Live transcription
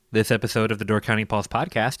This episode of the Door County Pulse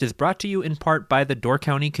podcast is brought to you in part by the Door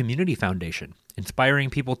County Community Foundation, inspiring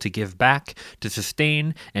people to give back, to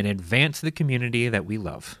sustain, and advance the community that we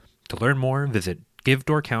love. To learn more, visit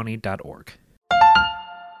givedoorcounty.org.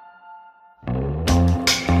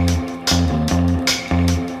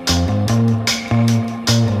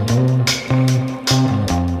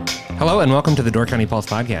 Hello and welcome to the Door County Pulse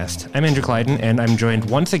podcast. I'm Andrew Clyden, and I'm joined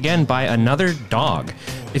once again by another dog.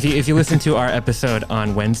 If you listen to our episode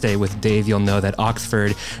on Wednesday with Dave, you'll know that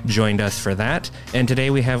Oxford joined us for that. And today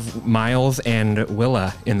we have Miles and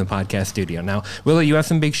Willa in the podcast studio. Now, Willa, you have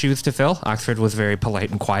some big shoes to fill. Oxford was very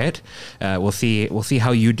polite and quiet. We'll see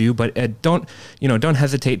how you do, but don't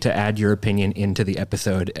hesitate to add your opinion into the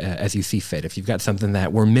episode as you see fit. If you've got something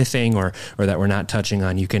that we're missing or that we're not touching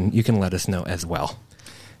on, you can let us know as well.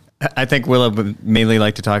 I think Willa would mainly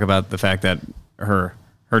like to talk about the fact that her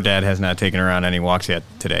dad has not taken her on any walks yet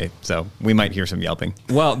today, so we might hear some yelping.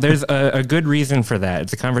 Well, there's a good reason for that.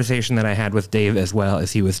 It's a conversation that I had with Dave as well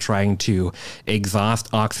as he was trying to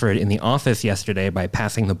exhaust Oxford in the office yesterday by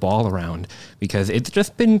passing the ball around because it's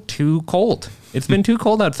just been too cold. It's been too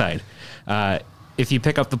cold outside. If you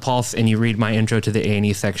pick up the Pulse and you read my intro to the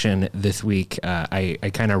A&E section this week, I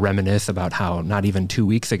kind of reminisce about how not even 2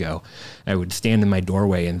 weeks ago, I would stand in my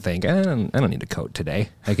doorway and think, I don't need a coat today.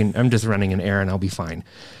 I'm just running an errand, I'll be fine.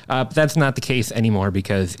 But that's not the case anymore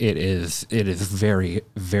because it is very,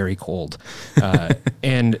 very cold.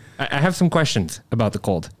 And I have some questions about the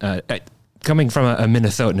cold. Coming from a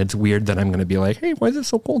Minnesotan, it's weird that I'm going to be like, hey, why is it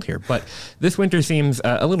so cold here? But this winter seems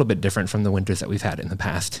a little bit different from the winters that we've had in the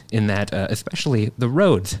past, in that especially the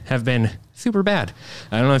roads have been super bad.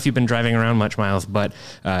 I don't know if you've been driving around much, Miles, but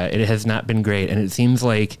it has not been great. And it seems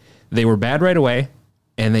like they were bad right away,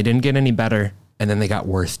 and they didn't get any better, and then they got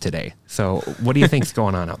worse today. So what do you think's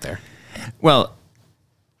going on out there? Well,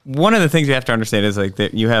 one of the things you have to understand is like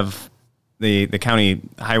that you have the county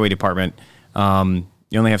highway department.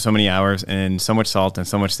 You only have so many hours and so much salt and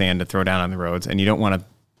so much sand to throw down on the roads, and you don't want to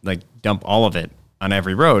like dump all of it on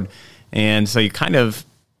every road. And so you kind of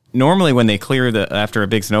normally when they clear after a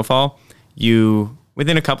big snowfall,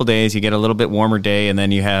 within a couple days you get a little bit warmer day, and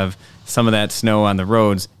then you have some of that snow on the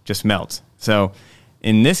roads just melts. So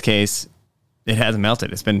in this case, it hasn't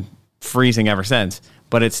melted. It's been freezing ever since,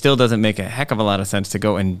 but it still doesn't make a heck of a lot of sense to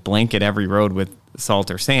go and blanket every road with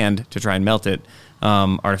salt or sand to try and melt it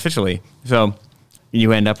artificially. So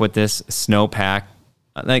you end up with this snowpack,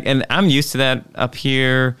 and I'm used to that up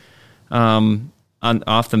here,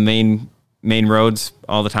 off the main roads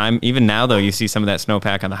all the time. Even now, though, you see some of that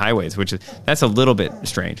snowpack on the highways, that's a little bit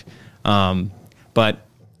strange. But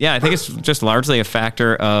yeah, I think it's just largely a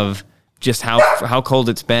factor of just how cold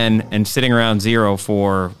it's been and sitting around zero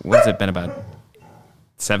for what's it been about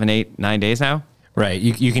 7, 8, 9 days now. Right.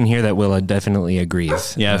 You can hear that Willa definitely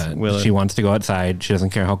agrees. Yes, Willa. She wants to go outside. She doesn't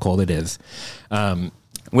care how cold it is.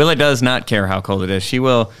 Willa does not care how cold it is.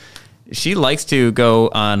 She likes to go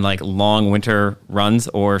on like long winter runs,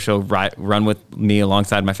 or she'll run with me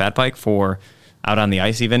alongside my fat bike out on the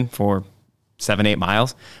ice even for 7, 8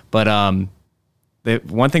 miles. But the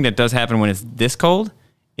one thing that does happen when it's this cold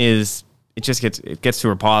is it gets to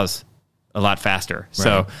her paws a lot faster. Right.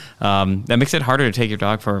 So that makes it harder to take your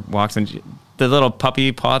dog for walks, and the little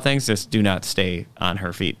puppy paw things just do not stay on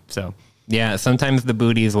her feet. So yeah, sometimes the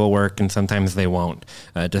booties will work and sometimes they won't.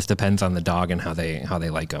 It just depends on the dog and how they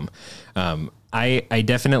like them. I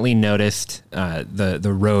definitely noticed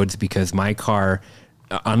the roads because my car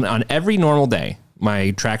on every normal day,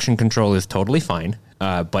 my traction control is totally fine.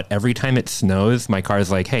 But every time it snows, my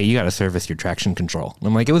car's like, hey, you got to service your traction control. And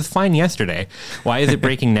I'm like, it was fine yesterday. Why is it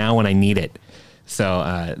breaking now when I need it?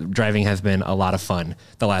 So driving has been a lot of fun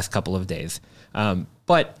the last couple of days.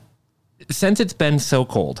 But since it's been so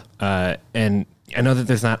cold, and I know that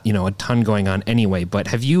there's not, a ton going on anyway, but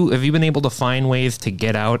have you been able to find ways to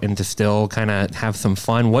get out and to still kind of have some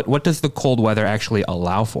fun? What does the cold weather actually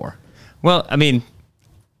allow for? Well, I mean,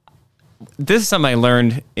 this is something I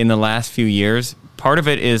learned in the last few years. Part of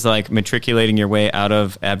it is like matriculating your way out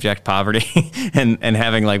of abject poverty and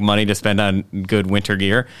having like money to spend on good winter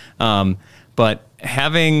gear. But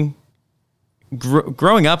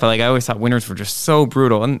growing up, like I always thought winters were just so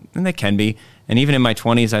brutal, and they can be. And even in my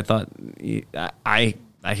 20s, I thought I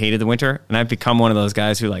hated the winter, and I've become one of those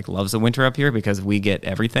guys who like loves the winter up here because we get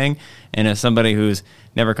everything. And as somebody who's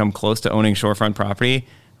never come close to owning shorefront property,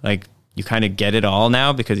 like you kind of get it all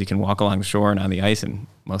now because you can walk along the shore and on the ice, and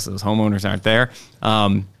most of those homeowners aren't there.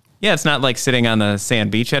 Yeah, it's not like sitting on the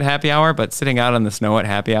sand beach at happy hour, but sitting out on the snow at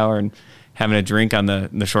happy hour and having a drink on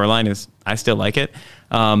the shoreline I still like it.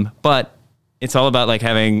 But it's all about like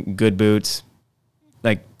having good boots,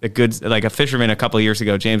 like a fisherman a couple of years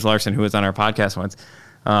ago, James Larson, who was on our podcast once.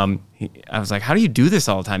 I was like, how do you do this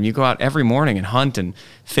all the time? You go out every morning and hunt and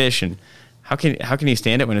fish, and how can you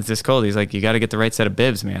stand it when it's this cold? He's like, you got to get the right set of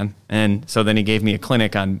bibs, man. And so then he gave me a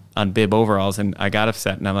clinic on bib overalls, and I got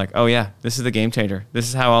upset, and I'm like, oh yeah, this is the game changer. This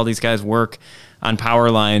is how all these guys work on power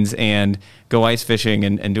lines and go ice fishing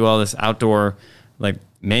and do all this outdoor like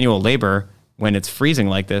manual labor when it's freezing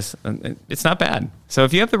like this. It's not bad. So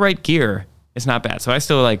if you have the right gear, it's not bad. So I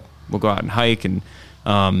still will go out and hike, and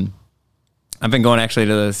I've been going actually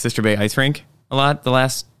to the Sister Bay ice rink a lot the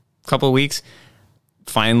last couple of weeks.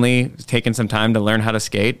 Finally taking some time to learn how to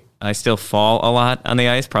skate. I still fall a lot on the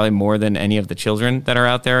ice, probably more than any of the children that are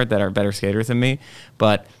out there that are better skaters than me.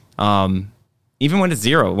 But even when it's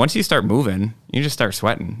zero, once you start moving, you just start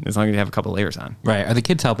sweating as long as you have a couple layers on. Right. Are the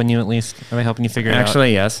kids helping you at least? Are they helping you figure it out?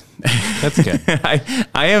 Actually, yes. That's good.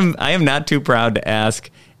 I am not too proud to ask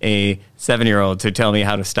a 7-year-old to tell me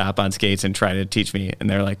how to stop on skates and try to teach me. And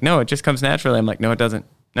they're like, no, it just comes naturally. I'm like, no, it doesn't.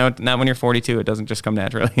 No, not when you're 42. It doesn't just come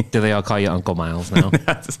naturally. Do they all call you Uncle Miles now?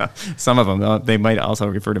 Some of them. They might also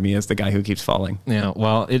refer to me as the guy who keeps falling. Yeah.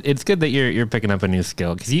 Well, it's good that you're picking up a new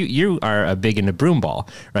skill, because you are a big into broom ball,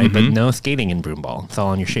 right? Mm-hmm. But no skating in broom ball. It's all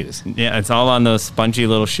on your shoes. Yeah, it's all on those spongy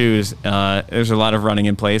little shoes. There's a lot of running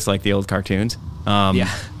in place like the old cartoons.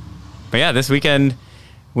 Yeah. But yeah, this weekend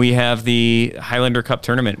we have the Highlander Cup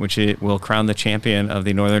tournament, which it will crown the champion of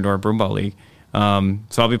the Northern Door Broom Ball League.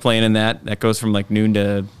 So I'll be playing in that. That goes from like noon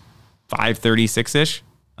to 5:30, 6-ish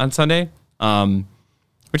on Sunday,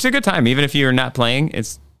 which is a good time. Even if you're not playing,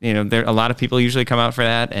 it's, there a lot of people usually come out for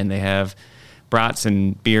that, and they have brats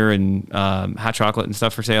and beer and hot chocolate and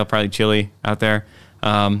stuff for sale, probably chili out there.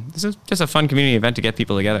 This is just a fun community event to get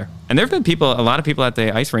people together. And there have been a lot of people at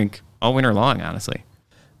the ice rink all winter long, honestly.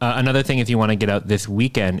 Another thing, if you want to get out this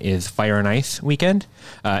weekend, is Fire and Ice weekend.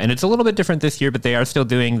 And it's a little bit different this year, but they are still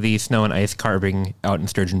doing the snow and ice carving out in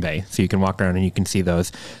Sturgeon Bay. So you can walk around and you can see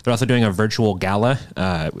those. They're also doing a virtual gala.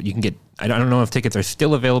 You can get, I don't know if tickets are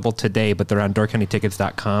still available today, but they're on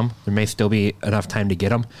doorcountytickets.com. There may still be enough time to get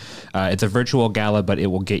them. It's a virtual gala, but it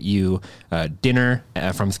will get you dinner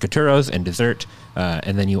from Scaturos and dessert.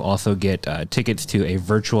 And then you also get tickets to a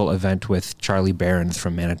virtual event with Charlie Behrens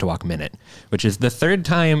from Manitowoc Minute, which is the third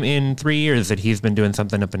time in 3 years that he's been doing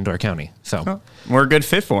something up in Door County. So we're a good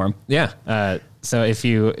fit for him. Yeah. So if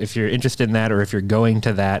you're interested in that, or if you're going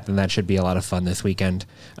to that, then that should be a lot of fun this weekend.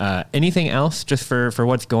 Anything else just for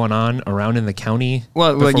what's going on around in the county?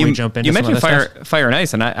 Well, we jump into you mentioned Fire and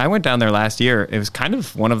Ice, and I went down there last year. It was kind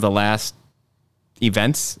of one of the last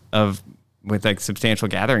events with like substantial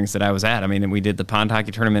gatherings that I was at. I mean, we did the pond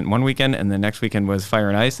hockey tournament one weekend, and the next weekend was Fire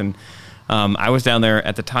and Ice. And I was down there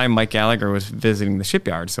at the time. Mike Gallagher was visiting the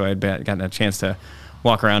shipyard, so I had gotten a chance to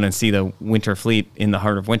walk around and see the winter fleet in the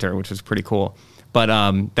heart of winter, which was pretty cool. But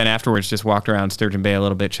then afterwards, just walked around Sturgeon Bay a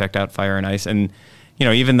little bit, checked out Fire and Ice. And,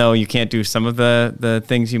 even though you can't do some of the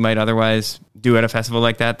things you might otherwise do at a festival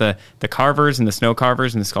like that, the carvers and the snow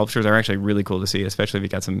carvers and the sculptures are actually really cool to see, especially if you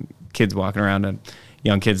got some kids walking around and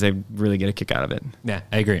young kids, they really get a kick out of it. Yeah,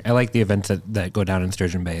 I agree. I like the events that go down in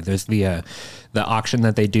Sturgeon Bay. There's the auction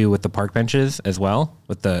that they do with the park benches as well,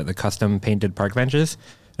 with the custom painted park benches.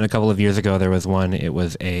 And a couple of years ago, there was one. It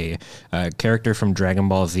was a character from Dragon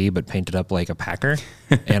Ball Z, but painted up like a Packer.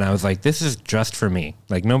 And I was like, this is just for me.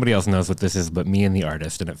 Like, nobody else knows what this is but me and the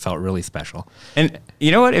artist. And it felt really special. And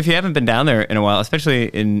you know what? If you haven't been down there in a while,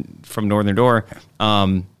 especially from Northern Door,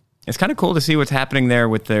 it's kind of cool to see what's happening there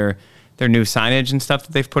with their new signage and stuff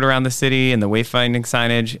that they've put around the city and the wayfinding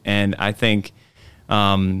signage. And I think,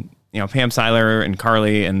 Pam Seiler and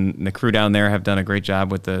Carly and the crew down there have done a great job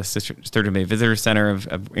with the Sturgeon Bay Visitor Center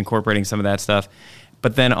of incorporating some of that stuff.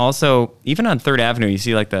 But then also, even on 3rd Avenue, you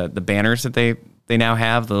see like the banners that they now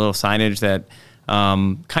have, the little signage that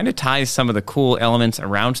kind of ties some of the cool elements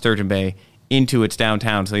around Sturgeon Bay into its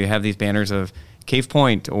downtown. So you have these banners of Cave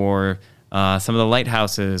Point or some of the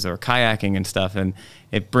lighthouses or kayaking and stuff. And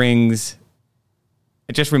it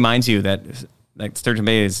just reminds you that like Sturgeon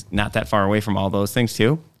Bay is not that far away from all those things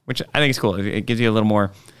too, which I think is cool. It gives you a little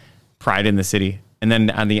more pride in the city. And then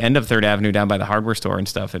on the end of 3rd Avenue down by the hardware store and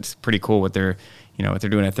stuff, it's pretty cool what they're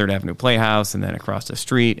doing at 3rd Avenue Playhouse, and then across the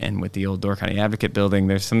street and with the old Door County Advocate building.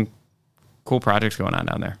 There's some cool projects going on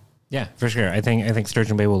down there. Yeah, for sure. I think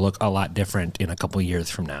Sturgeon Bay will look a lot different in a couple of years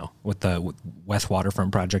from now with the West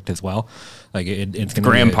Waterfront project as well. Like it's going to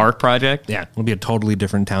Graham Park project. Yeah, it'll be a totally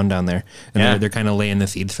different town down there, and they're kind of laying the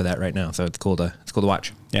seeds for that right now. So it's cool to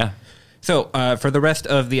watch. Yeah. So for the rest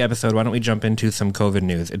of the episode, why don't we jump into some COVID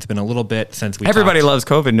news? It's been a little bit since we Everybody loves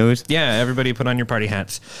COVID news. Yeah, everybody put on your party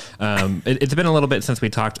hats. It's been a little bit since we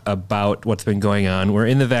talked about what's been going on. We're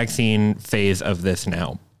in the vaccine phase of this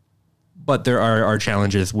now. But there are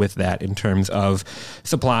challenges with that in terms of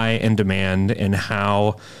supply and demand and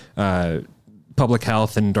how Public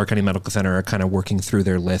Health and Door County Medical Center are kind of working through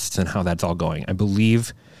their lists and how that's all going. I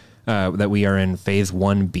believe that we are in phase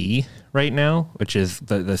 1B right now, which is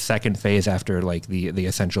the second phase after like the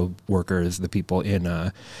essential workers, the people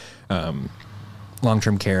in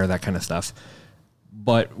long-term care, that kind of stuff.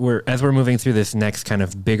 But as we're moving through this next kind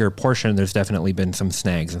of bigger portion, there's definitely been some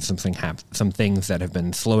snags and some things that have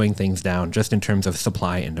been slowing things down just in terms of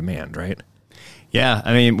supply and demand, right? Yeah,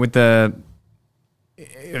 I mean,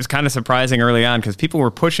 it was kind of surprising early on because people were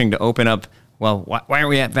pushing to open up. Well, why aren't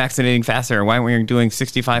we vaccinating faster? Why aren't we doing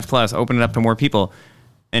 65 plus, open it up to more people?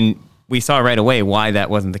 And we saw right away why that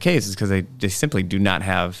wasn't the case is because they just simply do not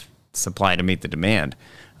have supply to meet the demand.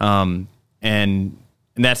 And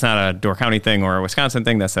that's not a Door County thing or a Wisconsin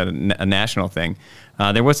thing. That's a national thing.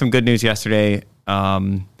 There was some good news yesterday.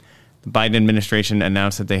 The Biden administration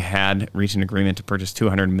announced that they had reached an agreement to purchase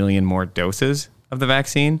 200 million more doses of the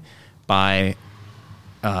vaccine by,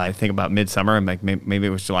 I think, about midsummer. Like maybe it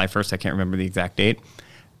was July 1st. I can't remember the exact date.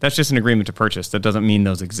 That's just an agreement to purchase. That doesn't mean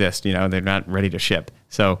those exist. You know, they're not ready to ship.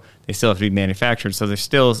 So they still have to be manufactured. So there's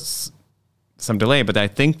still some delay. But I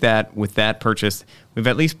think that with that purchase, we've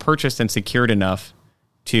at least purchased and secured enough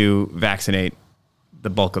to vaccinate the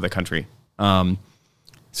bulk of the country.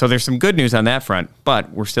 So there's some good news on that front,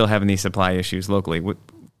 but we're still having these supply issues locally.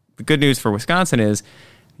 The good news for Wisconsin is,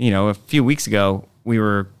 you know, a few weeks ago, we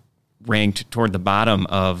were ranked toward the bottom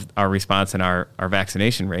of our response and our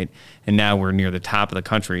vaccination rate, and now we're near the top of the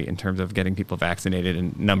country in terms of getting people vaccinated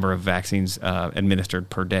and number of vaccines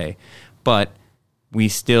administered per day. But we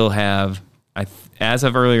still have, as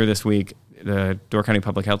of earlier this week, the Door County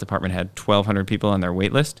Public Health Department had 1,200 people on their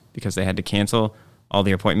wait list because they had to cancel all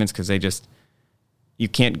the appointments because you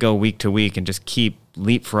can't go week to week and just keep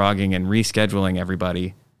leapfrogging and rescheduling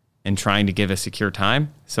everybody and trying to give a secure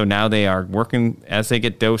time. So now they are working as they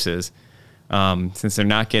get doses. Since they're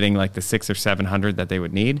not getting like the 600 or 700 that they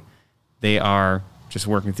would need, they are just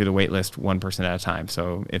working through the wait list one person at a time.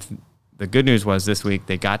 So if the good news was this week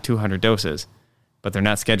they got 200 doses, but they're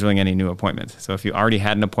not scheduling any new appointments. So if you already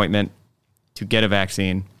had an appointment to get a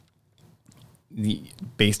vaccine,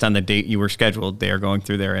 based on the date you were scheduled, they are going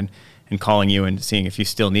through there and calling you and seeing if you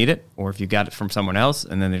still need it or if you got it from someone else,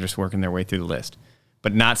 and then they're just working their way through the list,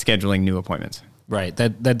 but not scheduling new appointments. Right.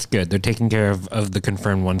 That's good. They're taking care of the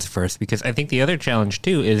confirmed ones first, because I think the other challenge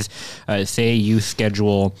too is, say you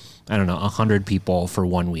schedule, 100 people for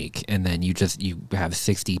 1 week, and then you have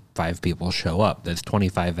 65 people show up. There's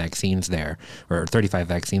 25 vaccines there, or 35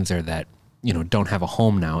 vaccines there that don't have a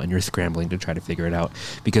home now, and you're scrambling to try to figure it out,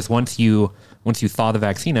 because once you thaw the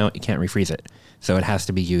vaccine out, you can't refreeze it. So it has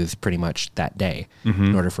to be used pretty much that day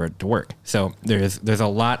in order for it to work. So there's a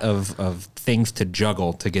lot of things to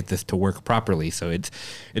juggle to get this to work properly. So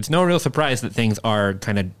it's no real surprise that things are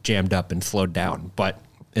kind of jammed up and slowed down, but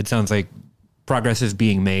it sounds like progress is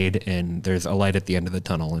being made and there's a light at the end of the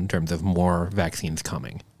tunnel in terms of more vaccines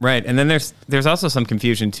coming. Right. And then there's also some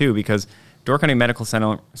confusion too, because Door County Medical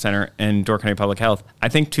Center and Door County Public Health, I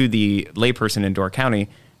think to the layperson in Door County,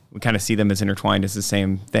 we kind of see them as intertwined as the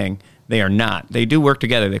same thing. They are not. They do work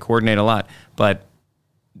together. They coordinate a lot. But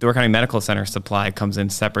Door County Medical Center supply comes in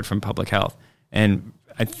separate from Public Health. And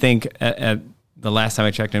I think at the last time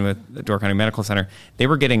I checked in with the Door County Medical Center, they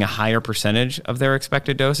were getting a higher percentage of their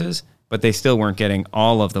expected doses, but they still weren't getting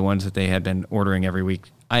all of the ones that they had been ordering every week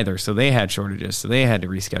either. So they had shortages. So they had to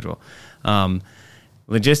reschedule.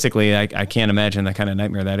 Logistically, I can't imagine the kind of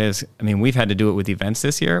nightmare that is. I mean, we've had to do it with events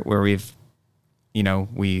this year where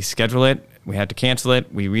we schedule it, we had to cancel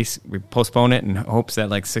it, we postpone it in hopes that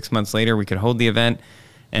like 6 months later we could hold the event,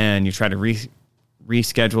 and you try to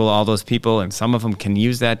reschedule all those people, and some of them can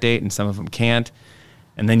use that date and some of them can't,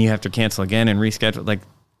 and then you have to cancel again and reschedule.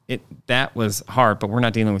 That was hard, but we're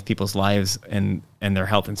not dealing with people's lives and their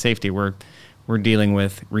health and safety. We're dealing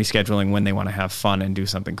with rescheduling when they want to have fun and do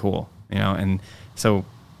something cool, and so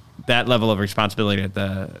that level of responsibility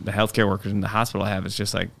that the healthcare workers in the hospital have is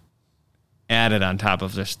just like added on top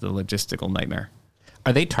of just the logistical nightmare.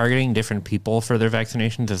 Are they targeting different people for their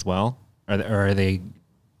vaccinations as well? Or are they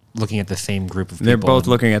looking at the same group of people? They're both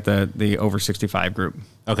looking at the over 65 group.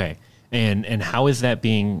 Okay. And how is that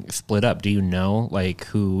being split up? Do you know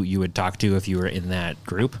who you would talk to if you were in that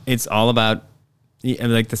group? It's all about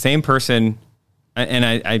the same person. And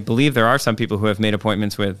I believe there are some people who have made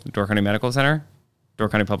appointments with Door County Medical Center, Door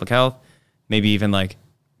County Public Health, maybe even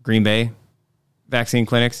Green Bay vaccine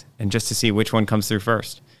clinics and just to see which one comes through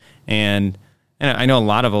first. And I know a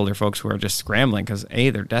lot of older folks who are just scrambling because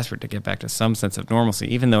they're desperate to get back to some sense of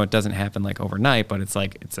normalcy, even though it doesn't happen like overnight, but it's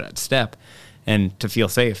that step and to feel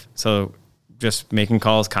safe. So just making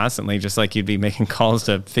calls constantly, just like you'd be making calls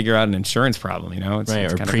to figure out an insurance problem, It's, right,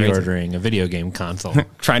 it's or pre-ordering crazy. A video game console.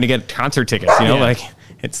 Trying to get concert tickets,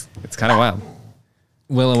 it's kind of wild.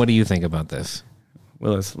 Willa, what do you think about this?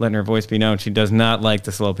 Willa's letting her voice be known. She does not like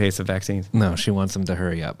the slow pace of vaccines. No, she wants them to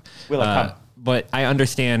hurry up. Willa, come. But I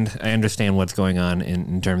understand what's going on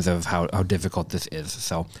in terms of how difficult this is.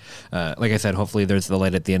 So, like I said, hopefully there's the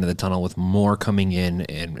light at the end of the tunnel with more coming in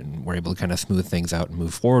and we're able to kind of smooth things out and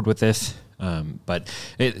move forward with this. But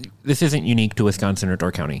this isn't unique to Wisconsin or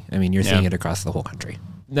Door County. I mean, you're seeing it across the whole country.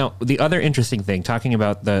 Now, the other interesting thing, talking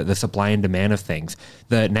about the supply and demand of things,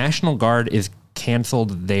 the National Guard is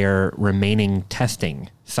canceled their remaining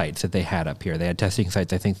testing sites that they had up here. They had testing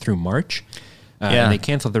sites, I think, through March. And they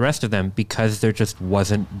canceled the rest of them because there just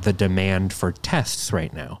wasn't the demand for tests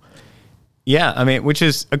right now. Yeah, I mean, which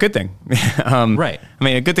is a good thing. Right. I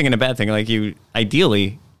mean, a good thing and a bad thing. Like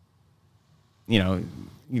ideally,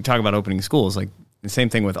 you talk about opening schools, like the same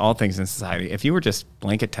thing with all things in society. If you were just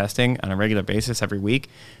blanket testing on a regular basis every week,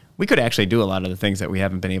 we could actually do a lot of the things that we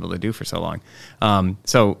haven't been able to do for so long.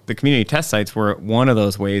 So the community test sites were one of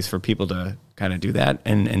those ways for people to kind of do that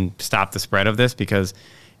and stop the spread of this, because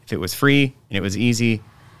if it was free and it was easy,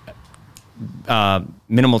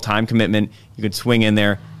 minimal time commitment, you could swing in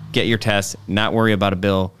there, get your test, not worry about a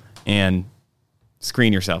bill, and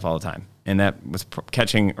screen yourself all the time. And that was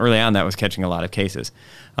catching a lot of cases.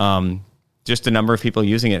 Just the number of people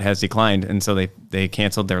using it has declined, and so they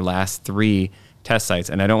canceled their last 3 test sites.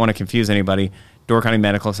 And I don't want to confuse anybody. Door County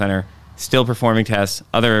Medical Center still performing tests.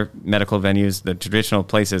 Other medical venues, the traditional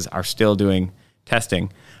places, are still doing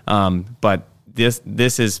testing. But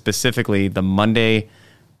this is specifically the Monday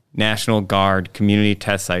National Guard community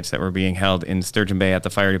test sites that were being held in Sturgeon Bay at the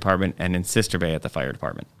fire department and in Sister Bay at the fire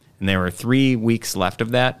department. And there were 3 weeks left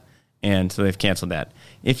of that, and so they've canceled that.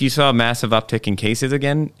 If you saw a massive uptick in cases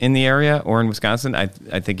again in the area or in Wisconsin, I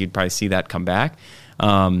think you'd probably see that come back.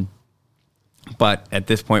 But at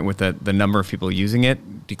this point, with the number of people using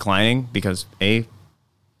it declining, because a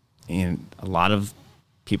lot of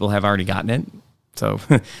people have already gotten it, so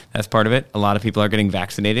that's part of it. A lot of people are getting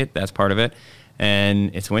vaccinated. That's part of it.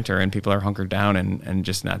 And it's winter and people are hunkered down and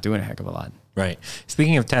just not doing a heck of a lot. Right.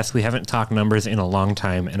 Speaking of tests, we haven't talked numbers in a long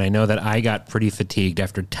time. And I know that I got pretty fatigued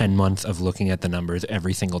after 10 months of looking at the numbers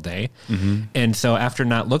every single day. Mm-hmm. And so after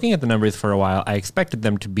not looking at the numbers for a while, I expected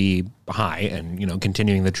them to be high and,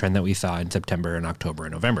 continuing the trend that we saw in September and October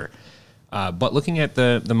and November. But looking at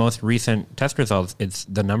the most recent test results,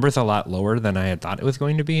 the number's a lot lower than I had thought it was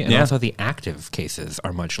going to be. And also the active cases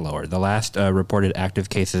are much lower. The last reported active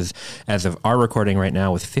cases as of our recording right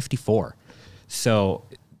now was 54. So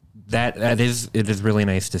it is really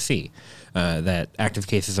nice to see that active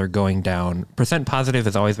cases are going down. Percent positive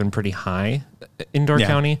has always been pretty high in Door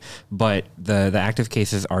County, but the active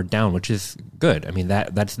cases are down, which is good. I mean,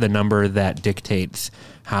 that's the number that dictates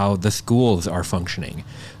how the schools are functioning.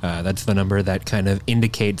 That's the number that kind of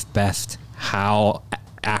indicates best how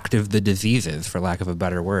active the disease is, for lack of a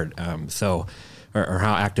better word. Or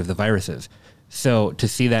how active the virus is. So to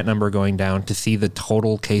see that number going down, to see the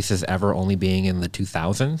total cases ever only being in the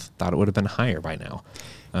 2000s, thought it would have been higher by now.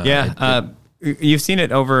 You've seen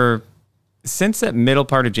it over since that middle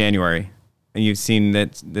part of January, and you've seen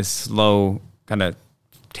that this slow kind of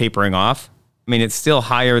tapering off. I mean, it's still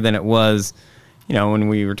higher than it was, when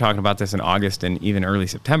we were talking about this in August and even early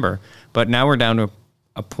September. But now we're down to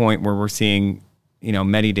a point where we're seeing,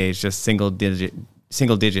 many days just single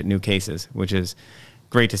digit new cases, which is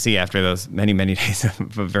great to see after those many, many days of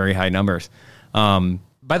very high numbers.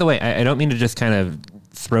 By the way, I don't mean to just kind of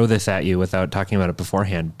throw this at you without talking about it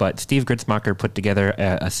beforehand, but Steve Gritzmacher put together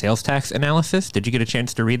a sales tax analysis. Did you get a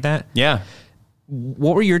chance to read that? Yeah.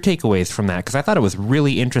 What were your takeaways from that? Because I thought it was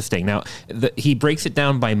really interesting. Now, he breaks it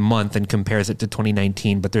down by month and compares it to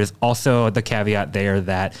 2019, but there's also the caveat there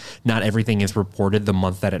that not everything is reported the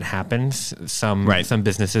month that it happens. Some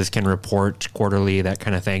businesses can report quarterly, that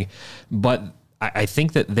kind of thing. But I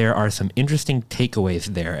think that there are some interesting takeaways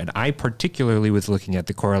there. And I particularly was looking at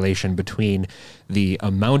the correlation between the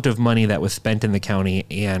amount of money that was spent in the county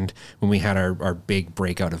and when we had our big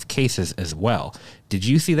breakout of cases as well. Did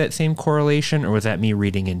you see that same correlation, or was that me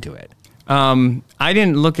reading into it? I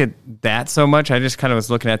didn't look at that so much. I just kind of was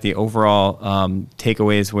looking at the overall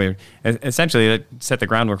takeaways, where essentially that set the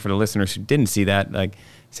groundwork for the listeners who didn't see that. Like,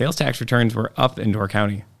 sales tax returns were up in Door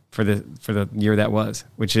County for the year that was,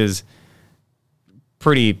 which is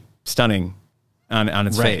pretty stunning. on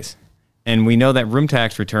its Right. face. And we know that room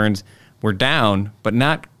tax returns were down, but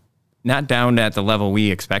not down at the level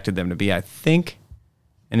we expected them to be, I think.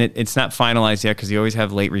 And it's not finalized yet because you always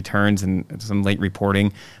have late returns and some late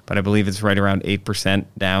reporting, but I believe it's right around 8%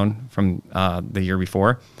 down from the year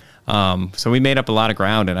before. So we made up a lot of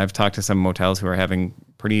ground, and I've talked to some motels who are having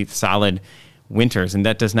pretty solid winters, and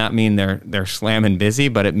that does not mean they're slamming busy,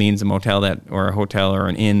 but it means a motel or a hotel or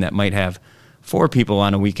an inn that might have 4 people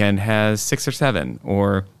on a weekend has 6 or 7,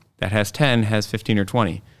 or that has 10 has 15 or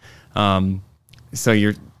 20. So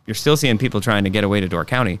you're still seeing people trying to get away to Door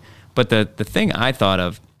County. But the thing I thought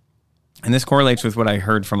of, and this correlates with what I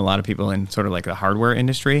heard from a lot of people in sort of like the hardware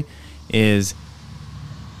industry, is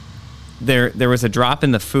there was a drop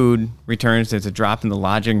in the food returns. There's a drop in the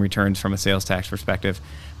lodging returns from a sales tax perspective.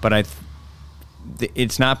 But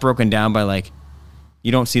it's not broken down by like,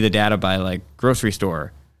 you don't see the data by like grocery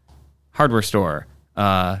store, hardware store,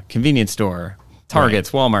 convenience store,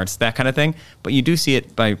 Targets, right. Walmarts, that kind of thing. But you do see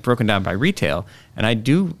it broken down by retail.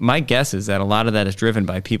 And my guess is that a lot of that is driven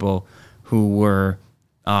by people who were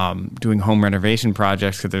doing home renovation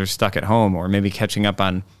projects because they're stuck at home, or maybe catching up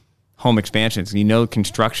on home expansions.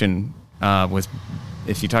 Construction was,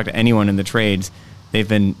 if you talk to anyone in the trades, they've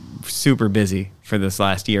been super busy for this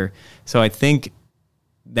last year. So I think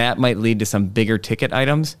that might lead to some bigger ticket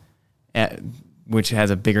items, which has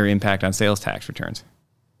a bigger impact on sales tax returns.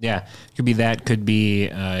 Yeah, could be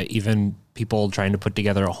even people trying to put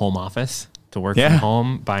together a home office to work from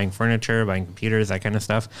home, buying furniture, buying computers, that kind of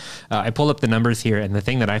stuff. I pulled up the numbers here, and the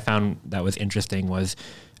thing that I found that was interesting was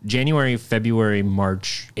January, February,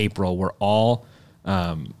 March, April were all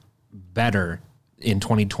better in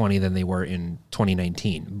 2020 than they were in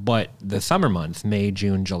 2019. But the summer months, May,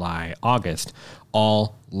 June, July, August,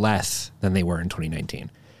 all less than they were in 2019,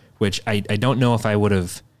 which I don't know if I would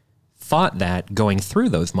have thought that going through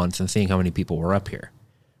those months and seeing how many people were up here,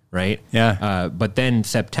 right? Yeah. But then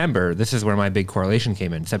September, this is where my big correlation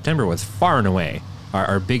came in. September was far and away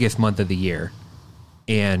our biggest month of the year,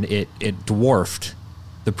 and it dwarfed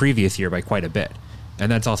the previous year by quite a bit.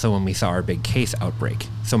 And that's also when we saw our big case outbreak.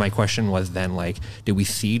 So my question was then, like, did we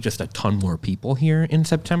see just a ton more people here in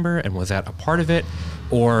September, and was that a part of it?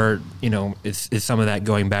 Or, is some of that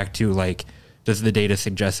going back to, like, does the data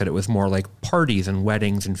suggest that it was more like parties and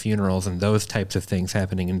weddings and funerals and those types of things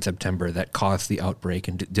happening in September that caused the outbreak?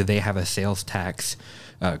 And do they have a sales tax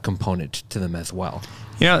component to them as well?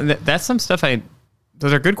 That's some stuff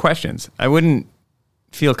those are good questions. I wouldn't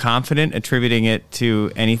feel confident attributing it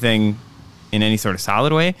to anything in any sort of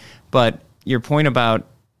solid way. But your point about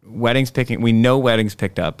weddings we know weddings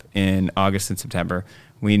picked up in August and September.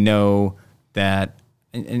 We know that,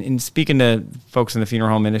 and speaking to folks in the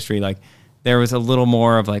funeral home industry, like, there was a little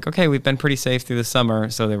more of like, okay, we've been pretty safe through the summer,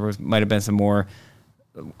 so there might have been some more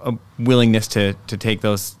willingness to take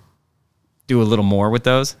those, do a little more with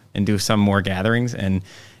those, and do some more gatherings, and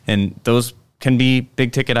those can be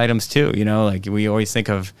big ticket items too. Like we always think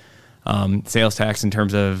of sales tax in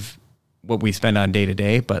terms of what we spend on day to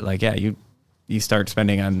day, but like you start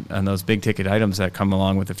spending on those big ticket items that come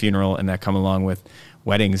along with the funeral and that come along with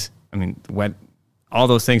weddings. I mean, all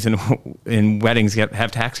those things in weddings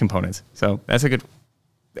have tax components. So it's a good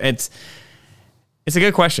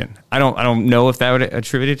question. I don't know if that would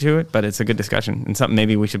attribute it to it, but it's a good discussion and something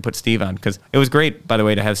maybe we should put Steve on, because it was great, by the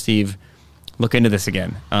way, to have Steve look into this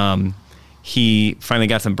again. He finally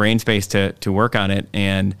got some brain space to work on it,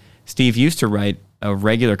 and Steve used to write a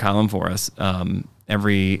regular column for us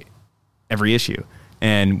every issue,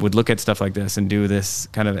 and would look at stuff like this and do this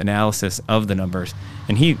kind of analysis of the numbers.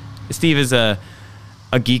 And Steve is a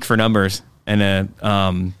geek for numbers, and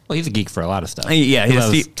he's a geek for a lot of stuff. Yeah,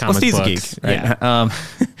 Steve's a geek, right? Yeah.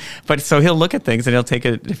 But so he'll look at things and he'll take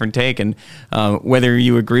a different take, and whether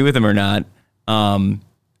you agree with him or not,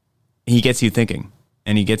 he gets you thinking,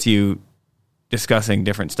 and he gets you discussing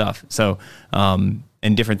different stuff. So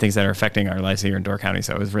and different things that are affecting our lives here in Door County.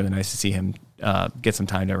 So it was really nice to see him get some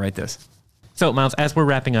time to write this. So, Miles, as we're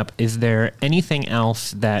wrapping up, is there anything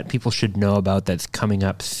else that people should know about that's coming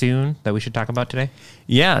up soon that we should talk about today?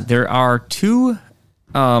 Yeah, there are 2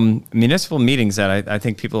 municipal meetings that I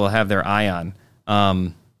think people will have their eye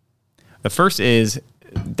on. The first is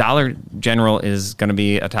Dollar General is going to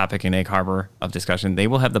be a topic in Egg Harbor of discussion. They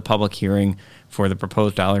will have the public hearing for the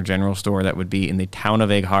proposed Dollar General store that would be in the town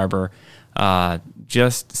of Egg Harbor,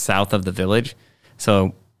 just south of the village.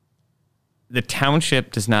 So the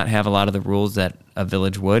township does not have a lot of the rules that a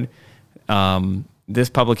village would. This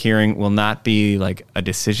public hearing will not be like a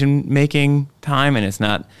decision-making time, and it's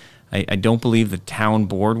not. I don't believe the town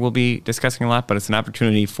board will be discussing a lot, but it's an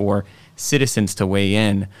opportunity for citizens to weigh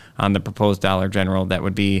in on the proposed Dollar General. That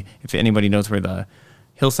would be, if anybody knows where the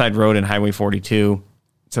Hillside Road and Highway 42,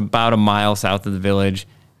 it's about a mile south of the village.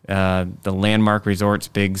 The Landmark Resort's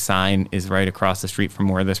big sign is right across the street from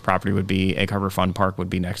where this property would be. Egg Harbor Fun Park would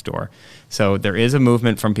be next door. So there is a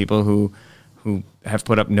movement from people who have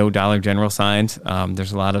put up no Dollar General signs.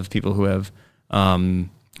 There's a lot of people who have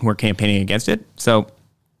who are campaigning against it. So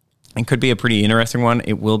it could be a pretty interesting one.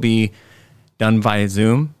 It will be done via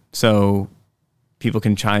Zoom, so people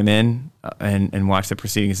can chime in and watch the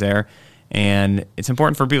proceedings there. And it's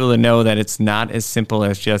important for people to know that it's not as simple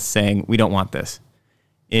as just saying, we don't want this.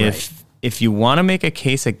 If you want to make a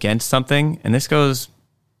case against something, and this goes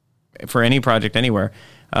for any project anywhere,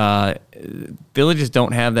 villages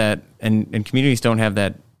don't have that, and communities don't have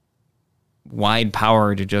that wide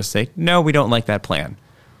power to just say, no, we don't like that plan,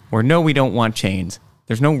 or no, we don't want chains.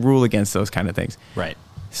 There's no rule against those kind of things. Right.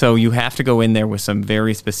 So you have to go in there with some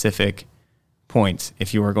very specific points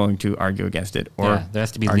if you are going to argue against it. Or there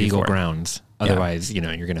has to be legal grounds. Otherwise, you're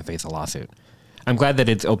going to face a lawsuit. I'm glad that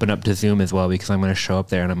it's open up to Zoom as well, because I'm going to show up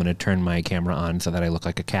there and I'm going to turn my camera on so that I look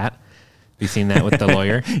like a cat. Have you seen that with the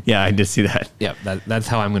lawyer? Yeah, I did see that. Yeah, that's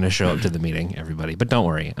how I'm going to show up to the meeting, everybody. But don't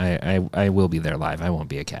worry, I will be there live. I won't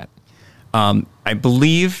be a cat. I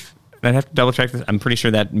believe, I'd have to double check this, I'm pretty sure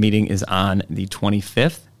that meeting is on the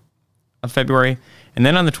 25th of February. And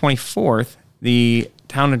then on the 24th, the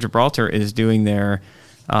town of Gibraltar is doing their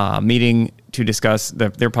meeting to discuss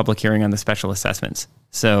their public hearing on the special assessments.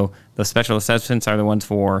 So the special assessments are the ones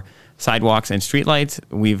for sidewalks and streetlights.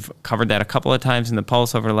 We've covered that a couple of times in the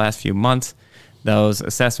Pulse over the last few months. Those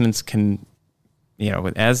assessments can,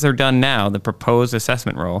 as they're done now, the proposed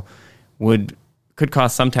assessment roll could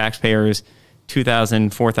cost some taxpayers $2,000,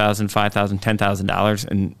 $4,000, $5,000, $10,000,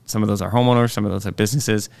 and some of those are homeowners, some of those are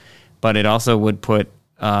businesses. But it also would put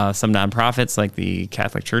some nonprofits like the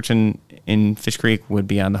Catholic Church in Fish Creek would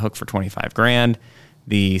be on the hook for $25,000.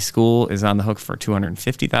 The school is on the hook for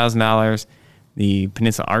 $250,000. The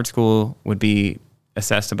Peninsula Art School would be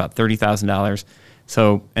assessed about $30,000.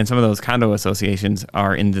 So, and some of those condo associations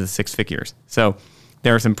are into the six figures. So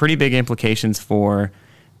there are some pretty big implications for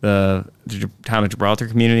the town of Gibraltar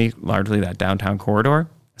community, largely that downtown corridor.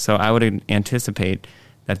 So I would anticipate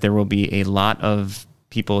that there will be a lot of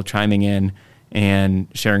people chiming in and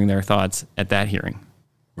sharing their thoughts at that hearing.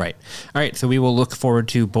 Right. All right. So we will look forward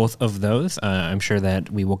to both of those. I'm sure that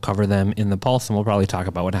we will cover them in the Pulse, and we'll probably talk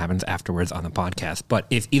about what happens afterwards on the podcast. But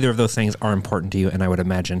if either of those things are important to you, and I would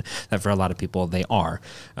imagine that for a lot of people they are,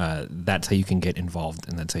 that's how you can get involved,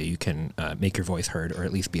 and that's how you can make your voice heard, or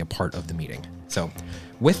at least be a part of the meeting. So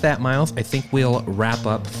with that, Miles, I think we'll wrap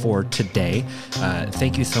up for today.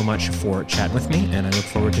 Thank you so much for chatting with me, and I look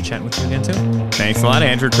forward to chatting with you again soon. Thanks a lot,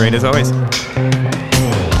 Andrew. Great as always.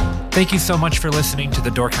 Thank you so much for listening to the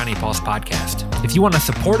Door County Pulse podcast. If you want to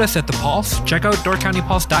support us at the Pulse, check out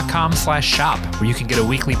doorcountypulse.com/shop, where you can get a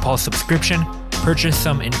weekly Pulse subscription, purchase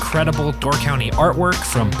some incredible Door County artwork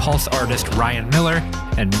from Pulse artist Ryan Miller,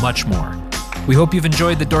 and much more. We hope you've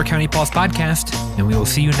enjoyed the Door County Pulse podcast, and we will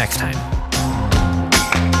see you next time.